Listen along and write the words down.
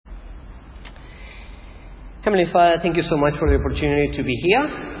Heavenly Father, thank you so much for the opportunity to be here.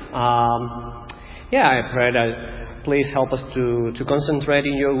 I pray that please help us to concentrate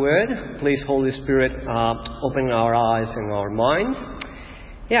in your word. Please, Holy Spirit, open our eyes and our minds.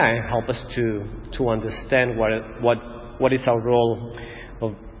 And help us to understand what is our role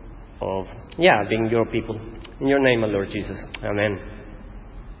of being your people. In your name, my Lord Jesus. Amen.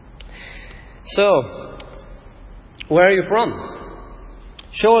 So, where are you from?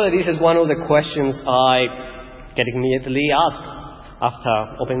 Surely this is one of the questions I get immediately asked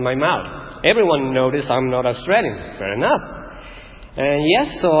after opening my mouth. Everyone noticed I'm not Australian. Fair enough. And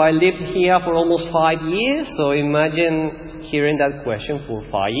yes, so I lived here for almost 5 years. So imagine hearing that question for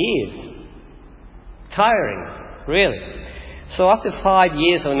 5 years. Tiring, really. So after 5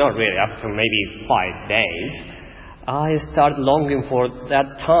 years, or not really, after maybe 5 days, I started longing for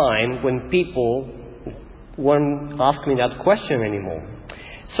that time when people won't ask me that question anymore.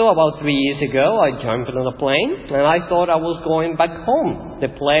 So about 3 years ago, I jumped on a plane, and I thought I was going back home, the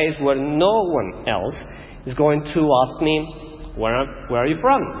place where no one else is going to ask me, where are you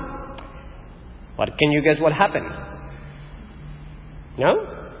from? But can you guess what happened? No?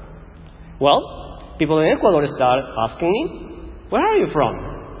 Well, people in Ecuador started asking me, where are you from?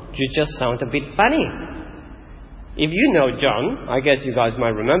 You just sound a bit funny. If you know John, I guess you guys might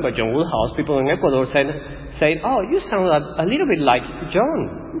remember John Woolhouse, people in Ecuador said, oh, you sound a little bit like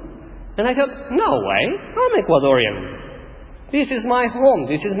John. And I thought, no way, I'm Ecuadorian. This is my home,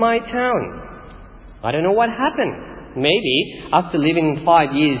 this is my town. I don't know what happened. Maybe after living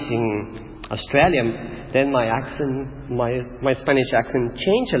 5 years in Australia, then my accent, my Spanish accent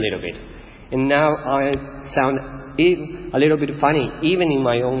changed a little bit. And now I sound a little bit funny, even in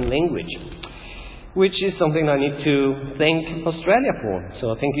my own language. Which is something I need to thank Australia for.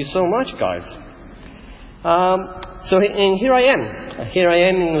 So thank you so much, guys. And here I am. Here I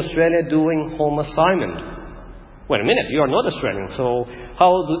am in Australia doing home assignment. Wait a minute, you are not Australian. So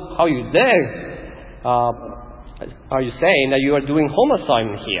how are you there? Are you saying that you are doing home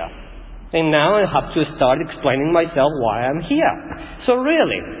assignment here? And now I have to start explaining myself why I'm here. So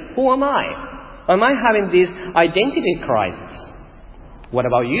really, who am I? Am I having this identity crisis? What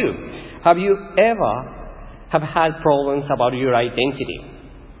about you? Have you ever had problems about your identity?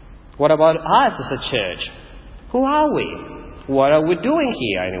 What about us as a church? Who are we? What are we doing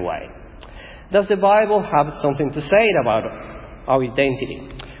here anyway? Does the Bible have something to say about our identity?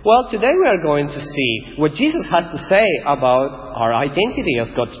 Well, today we are going to see what Jesus has to say about our identity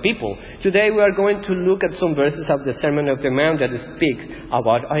as God's people. Today we are going to look at some verses of the Sermon on the Mount that speak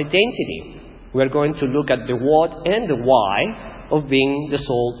about identity. We are going to look at the what and the why of being the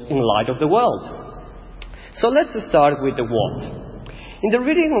salt and light of the world. So let's start with the what. In the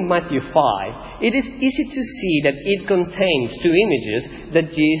reading of Matthew 5, it is easy to see that it contains two images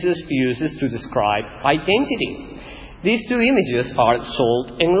that Jesus uses to describe identity. These two images are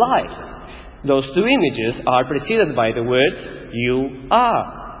salt and light. Those two images are preceded by the words, you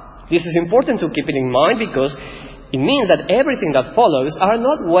are. This is important to keep it in mind because it means that everything that follows are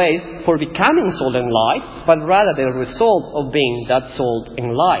not ways for becoming salt and light, but rather the result of being that salt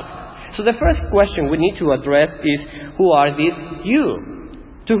and light. So the first question we need to address is, who are these you?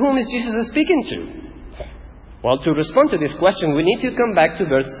 To whom is Jesus speaking to? Well, to respond to this question, we need to come back to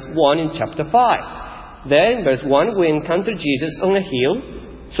verse 1 in chapter 5. There in verse 1, we encounter Jesus on a hill,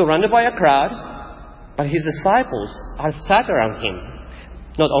 surrounded by a crowd, but his disciples are sat around him.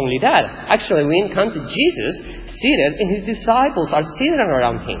 Not only that, actually we encounter Jesus seated and his disciples are seated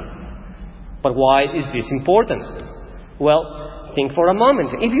around him. But why is this important? Well, think for a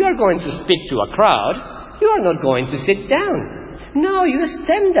moment. If you are going to speak to a crowd, you are not going to sit down. No, you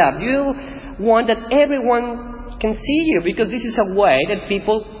stand up. You want that everyone can see you because this is a way that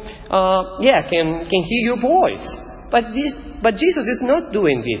people can hear your voice. But Jesus is not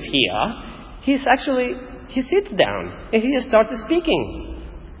doing this here. He sits down and he starts speaking.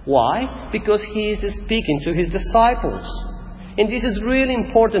 Why? Because he is speaking to his disciples. And this is really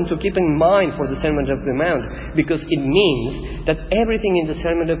important to keep in mind for the Sermon on the Mount, because it means that everything in the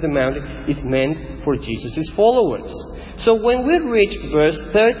Sermon on the Mount is meant for Jesus' followers. So when we reach verse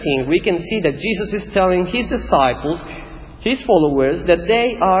 13, we can see that Jesus is telling his disciples, his followers, that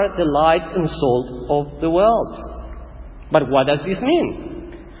they are the light and salt of the world. But what does this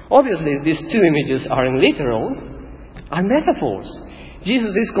mean? Obviously, these two images aren't literal, are metaphors.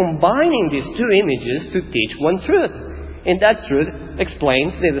 Jesus is combining these two images to teach one truth. And that truth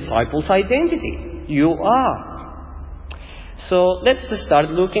explains the disciples' identity. You are. So let's start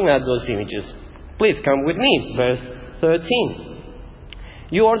looking at those images. Please come with me. Verse 13.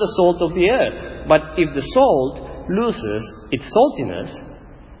 You are the salt of the earth. But if the salt loses its saltiness,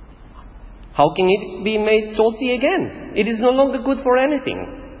 How can it be made salty again? It is no longer good for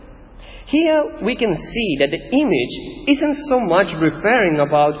anything. Here we can see that the image isn't so much referring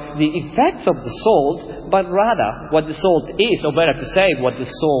about the effects of the salt, but rather what the salt is, or better to say, what the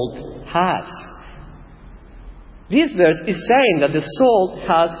salt has. This verse is saying that the salt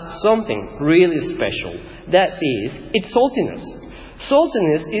has something really special. That is, its saltiness.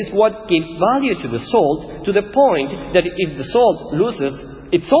 Saltiness is what gives value to the salt, to the point that if the salt loses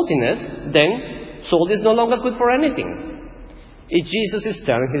its saltiness, then salt is no longer good for anything. If Jesus is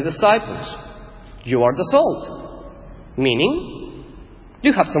telling his disciples, you are the salt. Meaning,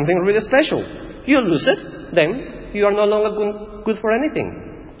 you have something really special. You lose it, then you are no longer good for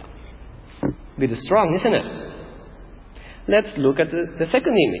anything. Bit strong, isn't it? Let's look at the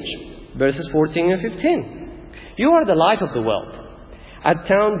second image, verses 14 and 15. You are the light of the world. A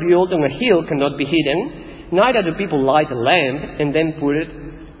town built on a hill cannot be hidden, neither do people light a lamp and then put it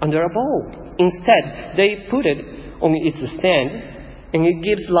under a bowl. Instead, they put it on its stand, and it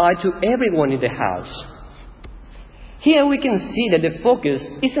gives light to everyone in the house. Here we can see that the focus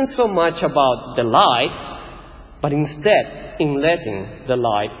isn't so much about the light, but instead in letting the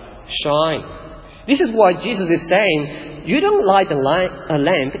light shine. This is why Jesus is saying, you don't light a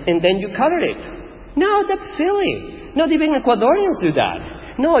lamp and then you cover it. No, that's silly. Not even Ecuadorians do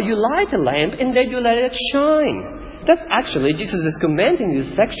that. No, you light a lamp and then you let it shine. That's actually Jesus is commenting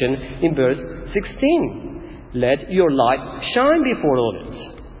this section in verse 16. Let your light shine before others.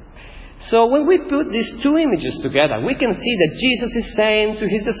 So when we put these two images together, we can see that Jesus is saying to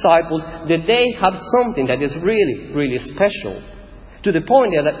his disciples that they have something that is really, really special. To the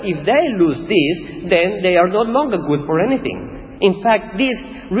point that if they lose this, then they are no longer good for anything. In fact, this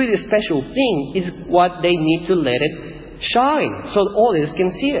really special thing is what they need to let it shine so others can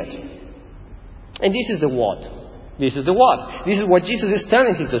see it. And this is the what. This is the what. This is what Jesus is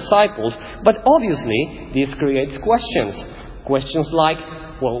telling his disciples. But obviously, this creates questions. Questions like,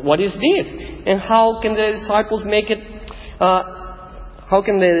 well, what is this? And how can the disciples make it? How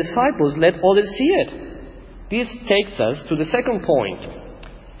can the disciples let others see it? This takes us to the second point.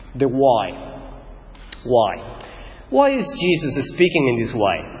 The why. Why? Why is Jesus speaking in this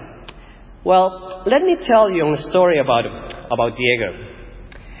way? Well, let me tell you a story about Diego.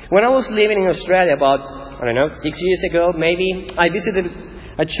 When I was living in Australia about 6 years ago, maybe, I visited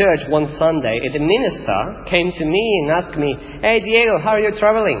a church one Sunday, and the minister came to me and asked me, hey, Diego, how are you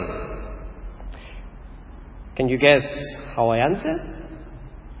traveling? Can you guess how I answered?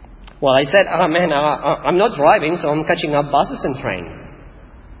 Well, I said, I'm not driving, so I'm catching up buses and trains.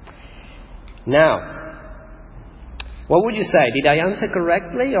 Now, what would you say? Did I answer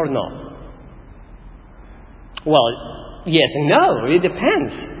correctly or not? Well, yes and no. It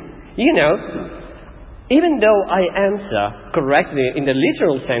depends. You know, even though I answer correctly in the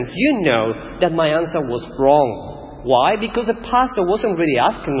literal sense, you know that my answer was wrong. Why? Because the pastor wasn't really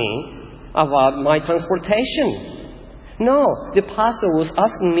asking me about my transportation. No, the pastor was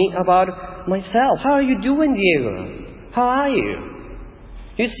asking me about myself. How are you doing, Diego? How are you?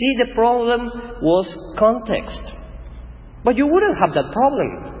 You see, the problem was context. But you wouldn't have that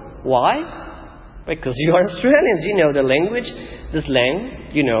problem. Why? Because you are Australians. You know the language, the slang,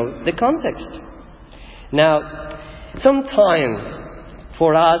 you know the context. Now, sometimes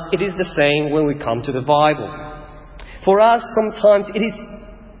for us it is the same when we come to the Bible. For us, sometimes it is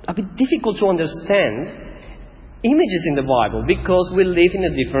a bit difficult to understand images in the Bible because we live in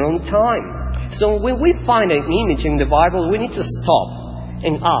a different time. So when we find an image in the Bible, we need to stop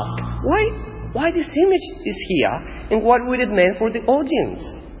and ask, why this image is here and what would it mean for the audience?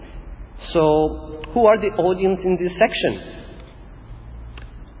 So, who are the audience in this section?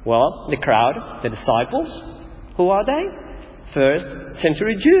 Well, the crowd, the disciples. Who are they? First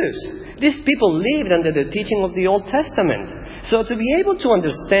century Jews. These people lived under the teaching of the Old Testament. So to be able to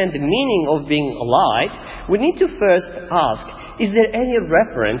understand the meaning of being a light, we need to first ask, is there any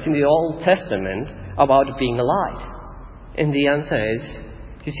reference in the Old Testament about being a light? And the answer is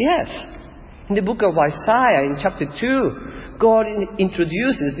yes. In the book of Isaiah, in chapter 2, God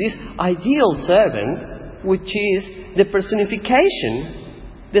introduces this ideal servant, which is the personification.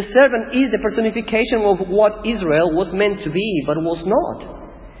 The servant is the personification of what Israel was meant to be, but was not.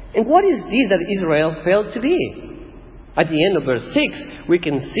 And what is this that Israel failed to be? At the end of verse 6, we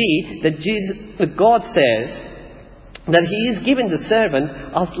can see that God says that He is giving the servant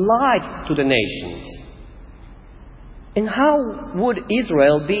as light to the nations. And how would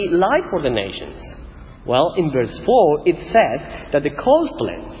Israel be light for the nations? Well, in verse 4, it says that the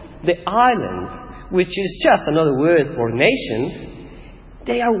coastlands, the islands, which is just another word for nations,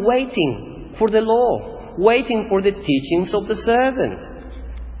 they are waiting for the law, waiting for the teachings of the servant.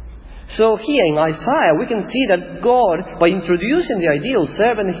 So here in Isaiah, we can see that God, by introducing the ideal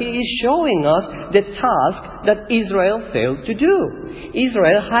servant, He is showing us the task that Israel failed to do.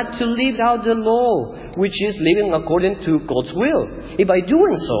 Israel had to live out the law, which is living according to God's will. If by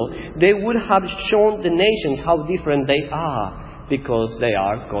doing so, they would have shown the nations how different they are, because they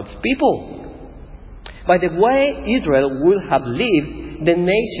are God's people. By the way Israel would have lived, the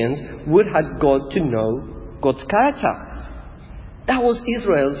nations would have got to know God's character. That was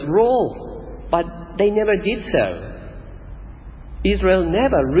Israel's role, but they never did so. Israel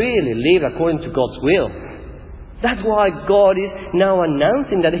never really lived according to God's will. That's why God is now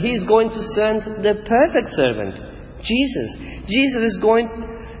announcing that He is going to send the perfect servant, Jesus. Jesus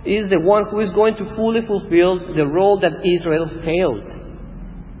is the one who is going to fully fulfill the role that Israel failed.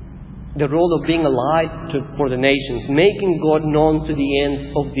 The role of being a light for the nations, making God known to the ends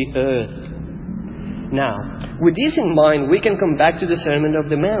of the earth. Now, with this in mind, we can come back to the Sermon on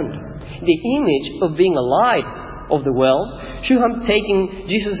the Mount. The image of being a light of the world should have taken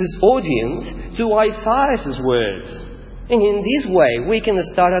Jesus' audience to Isaiah's words. And in this way, we can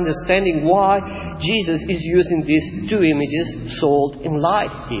start understanding why Jesus is using these two images, salt and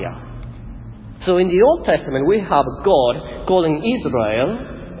light, here. So in the Old Testament, we have God calling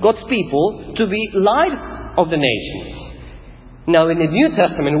Israel, God's people, to be light of the nations. Now in the New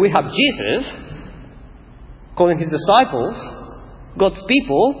Testament, we have Jesus calling His disciples, God's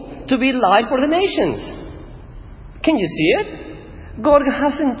people, to be light for the nations. Can you see it? God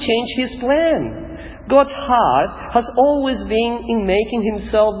hasn't changed His plan. God's heart has always been in making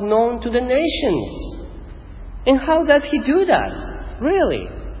Himself known to the nations. And how does He do that? Really?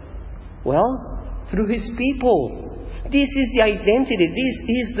 Well, through His people. This is the identity. This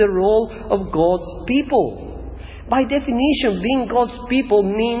is the role of God's people. By definition, being God's people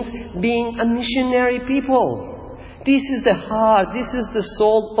means being a missionary people. This is the heart, this is the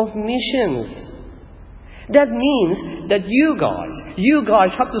soul of missions. That means that you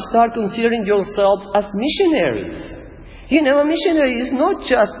guys have to start considering yourselves as missionaries. You know, a missionary is not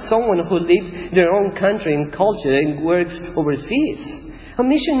just someone who leaves their own country and culture and works overseas. A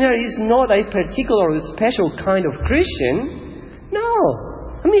missionary is not a particular or special kind of Christian.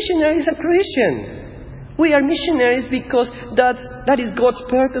 No, a missionary is a Christian. We are missionaries because that is God's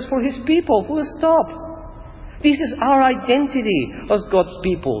purpose for His people. Full stop. This is our identity as God's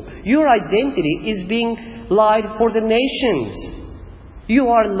people. Your identity is being light for the nations. You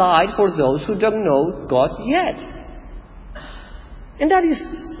are light for those who don't know God yet. And that is,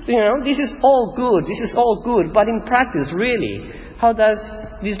 this is all good. This is all good. But in practice, really, how does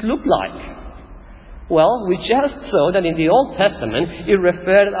this look like? Well, we just saw that in the Old Testament, it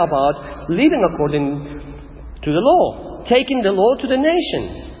referred about living according to the law, taking the law to the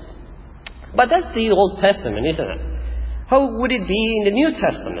nations. But that's the Old Testament, isn't it? How would it be in the New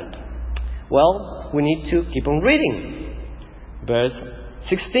Testament? Well, we need to keep on reading. Verse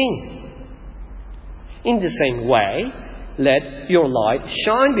 16. In the same way, let your light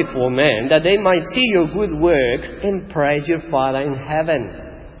shine before men, that they might see your good works and praise your Father in heaven.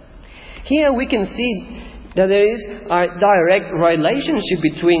 Here we can see that there is a direct relationship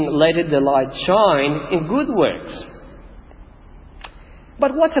between letting the light shine and good works.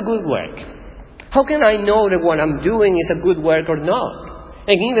 But what's a good work? How can I know that what I'm doing is a good work or not?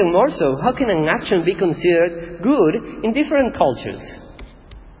 And even more so, how can an action be considered good in different cultures?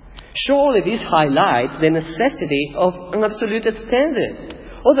 Surely this highlights the necessity of an absolute standard.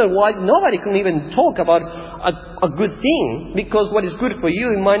 Otherwise, nobody can even talk about a good thing, because what is good for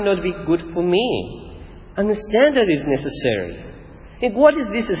you, it might not be good for me. And the standard is necessary. And what is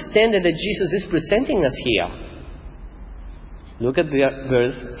this standard that Jesus is presenting us here? Look at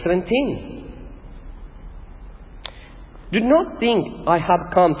verse 17. Do not think I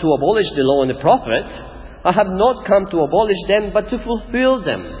have come to abolish the law and the prophets. I have not come to abolish them, but to fulfill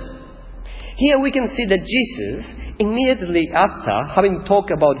them. Here we can see that Jesus, immediately after having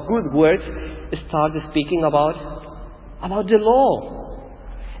talked about good works, started speaking about the law.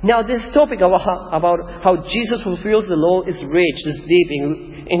 Now this topic about how Jesus fulfills the law is rich, is deep,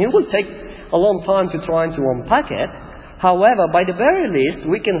 and it will take a long time to try to unpack it. However, by the very least,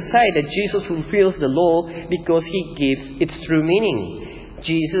 we can say that Jesus fulfills the law because He gives its true meaning.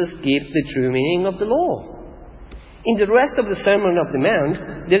 Jesus gives the true meaning of the law. In the rest of the Sermon on the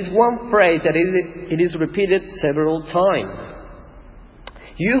Mount, there is one phrase that it is repeated several times.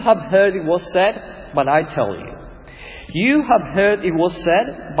 You have heard it was said, but I tell you. You have heard it was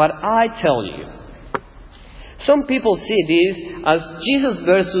said, but I tell you. Some people see this as Jesus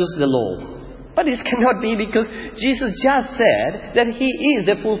versus the law. But this cannot be, because Jesus just said that He is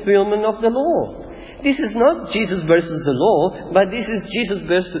the fulfillment of the law. This is not Jesus versus the law, but this is Jesus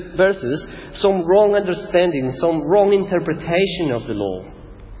versus some wrong understanding, some wrong interpretation of the law.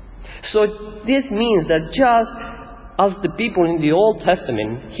 So this means that just as the people in the Old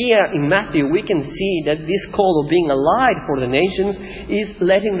Testament, here in Matthew we can see that this call of being a light for the nations is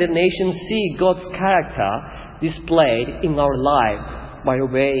letting the nations see God's character displayed in our lives by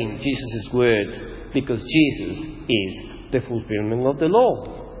obeying Jesus' words, because Jesus is the fulfillment of the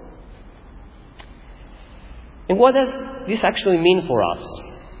law. And what does this actually mean for us?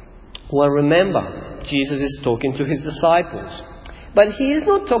 Well, remember, Jesus is talking to his disciples. But he is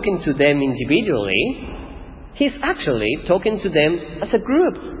not talking to them individually. He's actually talking to them as a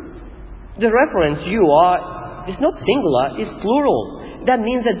group. The reference "you are" is not singular, it's plural. That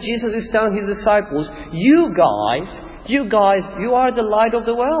means that Jesus is telling his disciples, you guys, you are the light of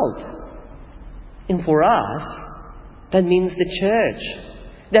the world. And for us, that means the church.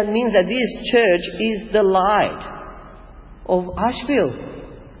 That means that this church is the light of Ashfield.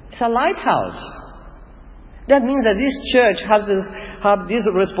 It's a lighthouse. That means that this church have this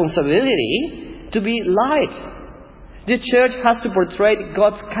responsibility to be light. The church has to portray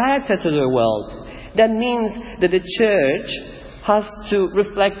God's character to the world. That means that the church has to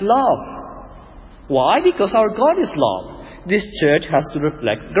reflect love. Why? Because our God is love. This church has to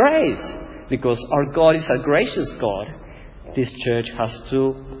reflect grace, because our God is a gracious God. This church has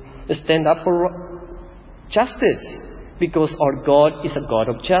to stand up for justice, because our God is a God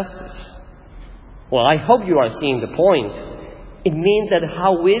of justice. Well, I hope you are seeing the point. It means that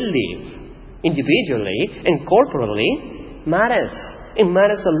how we live, individually and corporately, matters. It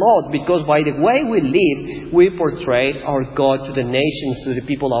matters a lot, because by the way we live, we portray our God to the nations, to the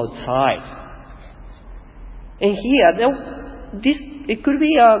people outside. And here, it could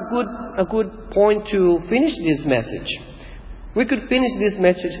be a good point to finish this message. We could finish this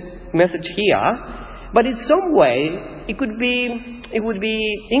message here, but in some way it would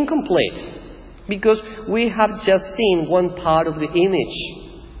be incomplete, because we have just seen one part of the image.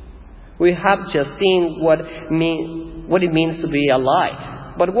 We have just seen what it means to be a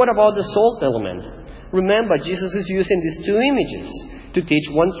light. But what about the salt element? Remember, Jesus is using these two images to teach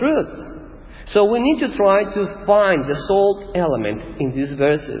one truth. So we need to try to find the salt element in these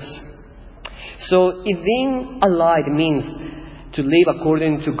verses. So if being a light means to live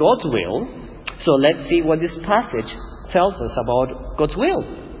according to God's will, so let's see what this passage tells us about God's will.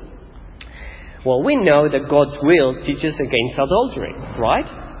 Well, we know that God's will teaches against adultery, right?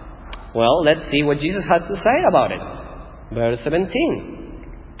 Well, let's see what Jesus has to say about it. Verse 17.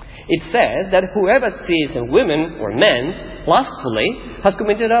 It says that whoever sees a woman or man lustfully has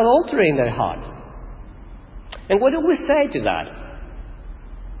committed adultery in their heart. And what do we say to that?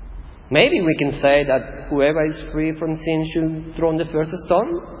 Maybe we can say that whoever is free from sin should throw the first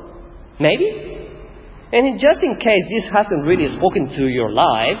stone. Maybe. And just in case this hasn't really spoken to your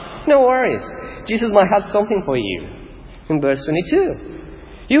life, no worries. Jesus might have something for you. In verse 22,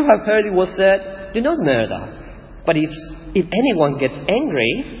 you have heard it was said, do not murder. But if anyone gets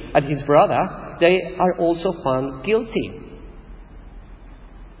angry at his brother, they are also found guilty.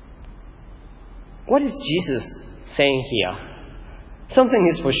 What is Jesus saying here? Something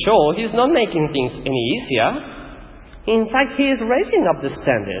is for sure, he's not making things any easier. In fact, he is raising up the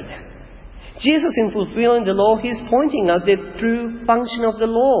standard. Jesus, in fulfilling the law, he's pointing out the true function of the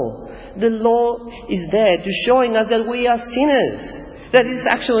law. The law is there to showing us that we are sinners, that it is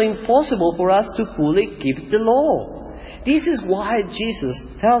actually impossible for us to fully keep the law. This is why Jesus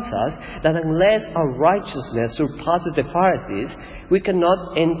tells us that unless our righteousness surpasses the Pharisees, we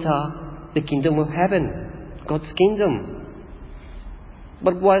cannot enter the kingdom of heaven, God's kingdom.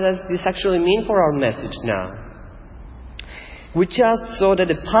 But what does this actually mean for our message now? We just saw that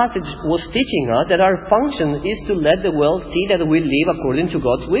the passage was teaching us that our function is to let the world see that we live according to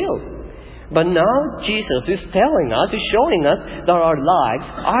God's will. But now Jesus is telling us, is showing us that our lives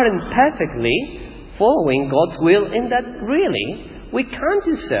aren't perfectly following God's will, and that really we can't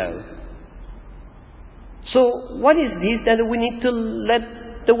do so. So what is this that we need to let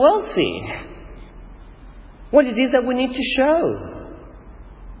the world see? What is this that we need to show?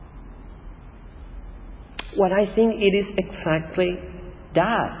 What I think it is exactly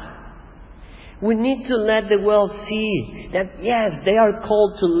that. We need to let the world see that yes, they are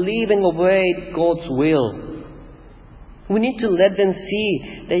called to live and obey God's will. We need to let them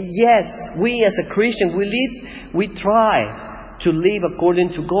see that yes, we as a Christian, we try to live according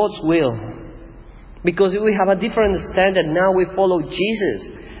to God's will. Because we have a different standard now, we follow Jesus.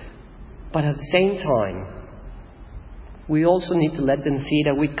 But at the same time, we also need to let them see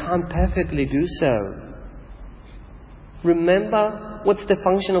that we can't perfectly do so. Remember, what's the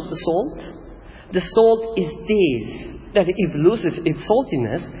function of the salt? The salt is this, that if it loses its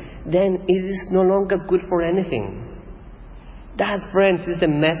saltiness, then it is no longer good for anything. That, friends, is the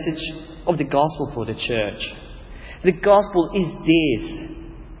message of the gospel for the church. The gospel is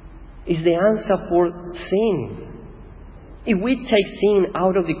this, is the answer for sin. If we take sin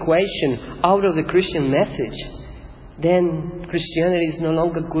out of the equation, out of the Christian message, then Christianity is no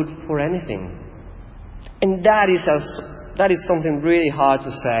longer good for anything. And that is something really hard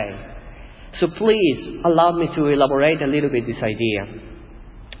to say. So please allow me to elaborate a little bit this idea.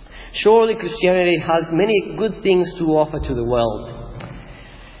 Surely Christianity has many good things to offer to the world.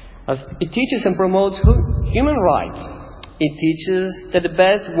 As it teaches and promotes human rights. It teaches that the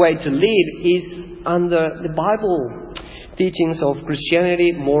best way to live is under the Bible teachings of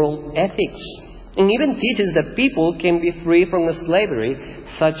Christianity, moral ethics. And even teaches that people can be free from slavery,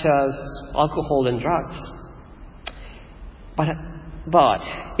 such as alcohol and drugs. But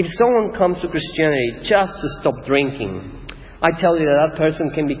if someone comes to Christianity just to stop drinking, I tell you that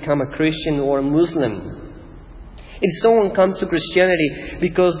person can become a Christian or a Muslim. If someone comes to Christianity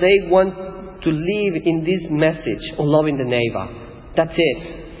because they want to live in this message of loving the neighbor, that's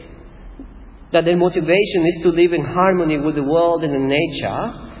it. That their motivation is to live in harmony with the world and the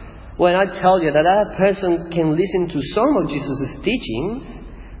nature, when I tell you that person can listen to some of Jesus' teachings,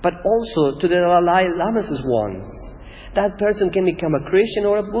 but also to the Dalai Lama's ones. That person can become a Christian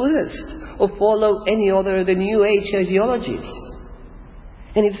or a Buddhist, or follow any other of the New Age ideologies.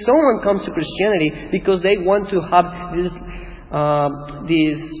 And if someone comes to Christianity because they want to have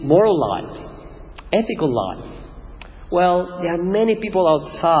these moral lives, ethical lives, well, there are many people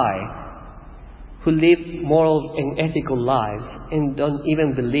outside who live moral and ethical lives and don't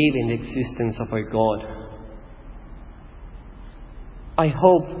even believe in the existence of a God. I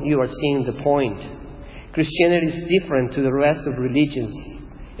hope you are seeing the point. Christianity is different to the rest of religions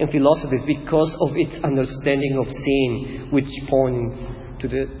and philosophies because of its understanding of sin, which points to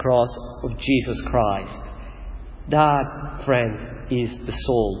the cross of Jesus Christ. That, friend, is the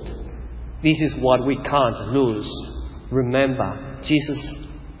salt. This is what we can't lose. Remember, Jesus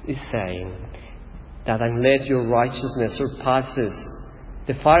is saying that unless your righteousness surpasses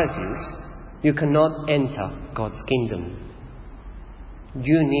the Pharisees, you cannot enter God's kingdom.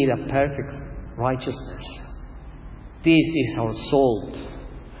 You need a perfect righteousness. This is our salt.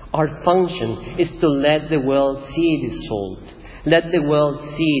 Our function is to let the world see this salt. Let the world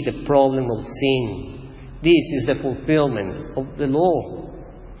see the problem of sin. This is the fulfillment of the law.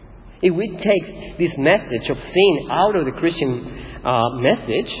 If we take this message of sin out of the Christian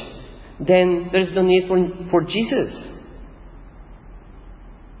message, then there's no need for Jesus.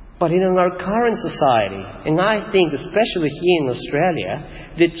 But in our current society, and I think especially here in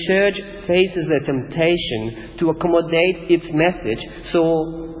Australia, the church faces a temptation to accommodate its message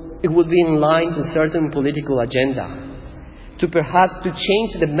so it would be in line to a certain political agenda. To perhaps to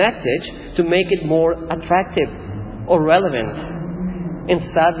change the message to make it more attractive or relevant. And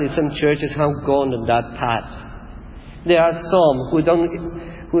sadly, some churches have gone on that path. There are some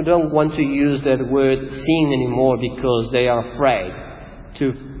who don't want to use that word sin anymore because they are afraid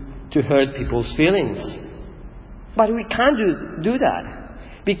to hurt people's feelings. But we can't do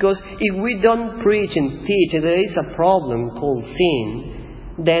that. Because if we don't preach and teach that there is a problem called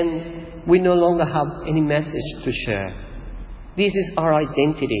sin, then we no longer have any message to share. This is our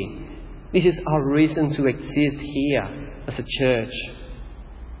identity. This is our reason to exist here as a church.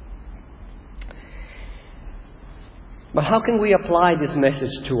 But how can we apply this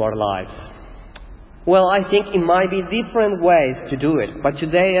message to our lives? Well, I think it might be different ways to do it. But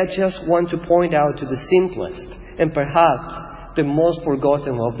today I just want to point out to the simplest and perhaps the most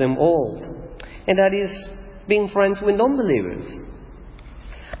forgotten of them all. And that is being friends with non-believers.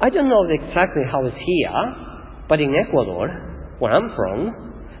 I don't know exactly how it's here, but in Ecuador, where I'm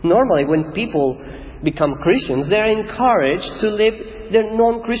from, normally when people become Christians, they're encouraged to leave their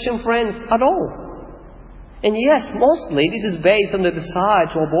non-Christian friends at all. And yes, mostly this is based on the desire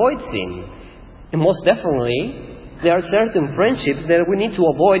to avoid sin. And most definitely, there are certain friendships that we need to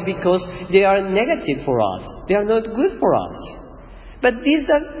avoid because they are negative for us. They are not good for us. But this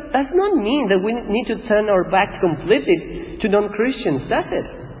does not mean that we need to turn our backs completely to non-Christians, does it?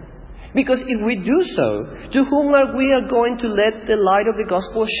 Because if we do so, to whom are we going to let the light of the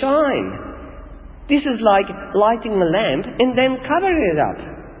gospel shine? This is like lighting a lamp and then covering it up.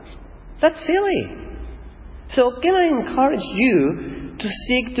 That's silly. So can I encourage you to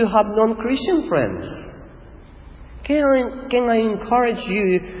seek to have non-Christian friends? Can I encourage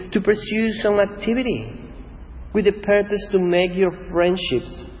you to pursue some activity with the purpose to make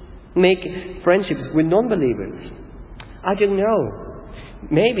friendships with non-believers? I don't know.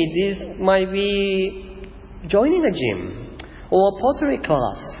 maybe this might be joining a gym, or a pottery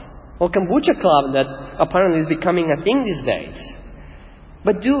class, or kombucha club that apparently is becoming a thing these days.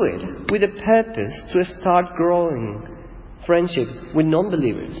 But do it with a purpose to start growing friendships with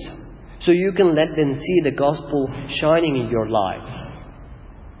non-believers, so you can let them see the gospel shining in your lives.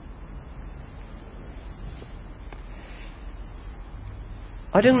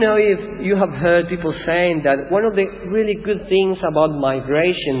 I don't know if you have heard people saying that one of the really good things about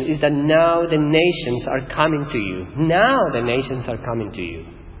migration is that now the nations are coming to you. Now the nations are coming to you.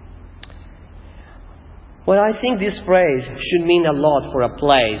 Well, I think this phrase should mean a lot for a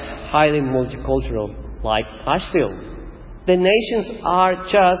place highly multicultural like Asheville. The nations are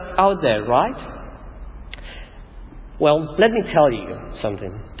just out there, right? Well, let me tell you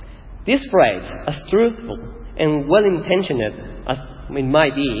something. This phrase, as truthful and well-intentioned as it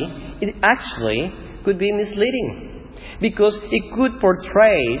might be, it actually could be misleading. Because it could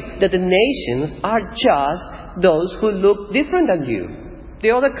portray that the nations are just those who look different than you.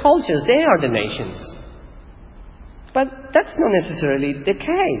 The other cultures, they are the nations. But that's not necessarily the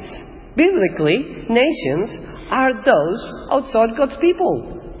case. Biblically, nations are those outside God's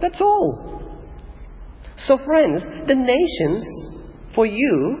people. That's all. So friends, the nations, for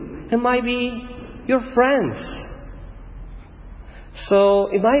you, it might be your friends. So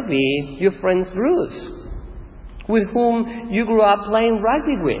it might be your friend Bruce, with whom you grew up playing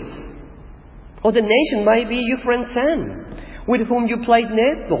rugby with. Or the nation might be your friend Sam, with whom you played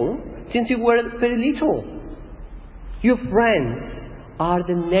netball since you were very little. Your friends are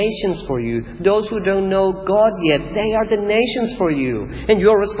the nations for you. Those who don't know God yet, they are the nations for you. And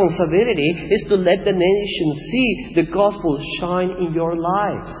your responsibility is to let the nations see the gospel shine in your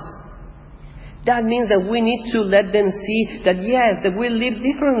lives. That means that we need to let them see that yes, that we live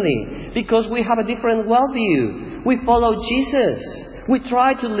differently because we have a different worldview. We follow Jesus. We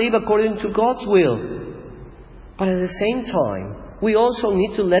try to live according to God's will. But at the same time, we also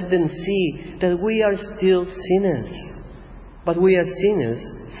need to let them see that we are still sinners. But we are sinners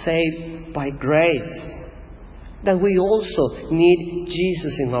saved by grace. That we also need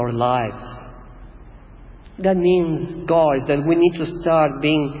Jesus in our lives. That means, guys, that we need to start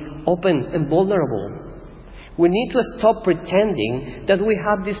being open and vulnerable. We need to stop pretending that we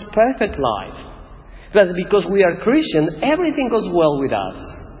have this perfect life. That because we are Christian, everything goes well with us.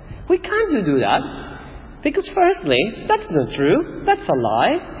 We can't do that. Because firstly, that's not true. That's a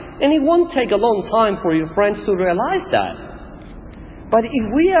lie. And it won't take a long time for your friends to realize that. But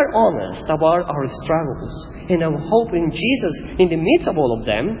if we are honest about our struggles and our hope in Jesus in the midst of all of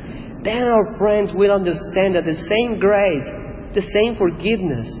them, then our friends will understand that the same grace, the same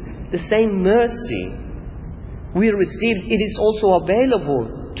forgiveness, the same mercy we received, it is also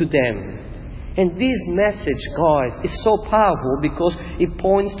available to them. And this message, guys, is so powerful because it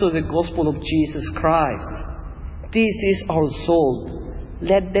points to the gospel of Jesus Christ. This is our soul.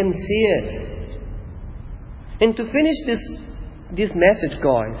 Let them see it. And to finish this message,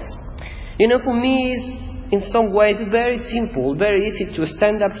 guys, for me, in some ways, it's very simple, very easy to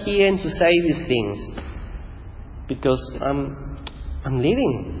stand up here and to say these things. Because I'm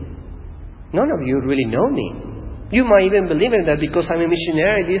living. None of you really know me. You might even believe in that because I'm a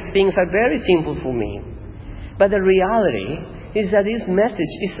missionary, these things are very simple for me. But the reality is that this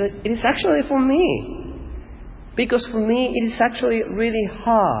message is actually for me. Because for me, it is actually really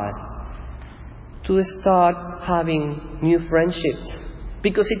hard to start having new friendships.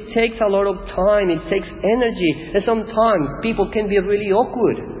 Because it takes a lot of time, it takes energy, and sometimes people can be really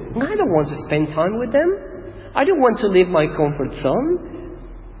awkward. And I don't want to spend time with them. I don't want to leave my comfort zone.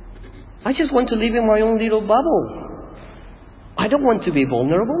 I just want to live in my own little bubble. I don't want to be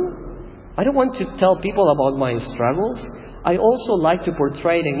vulnerable. I don't want to tell people about my struggles. I also like to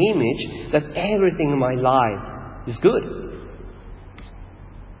portray an image that everything in my life is good.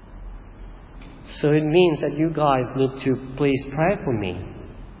 So it means that you guys need to please pray for me.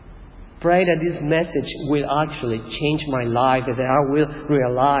 Pray that this message will actually change my life, that I will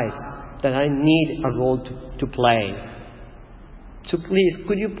realize that I need a role to play. So please,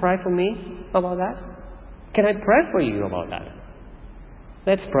 could you pray for me about that? Can I pray for you about that?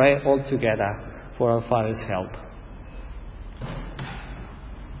 Let's pray all together for our Father's help.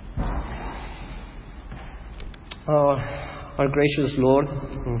 Our gracious Lord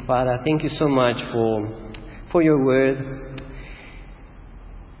and Father, thank you so much for your word.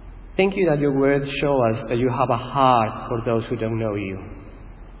 Thank you that your words show us that you have a heart for those who don't know you.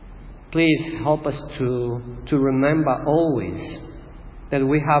 Please help us to remember always that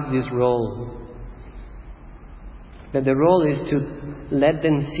we have this role. That the role is to let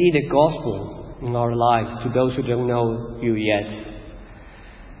them see the gospel in our lives to those who don't know you yet.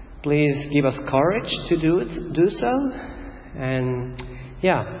 Please give us courage to do so. And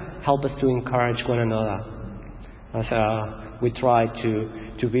help us to encourage one another as we try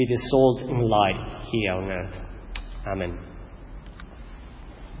to be the salt and light here on earth. Amen.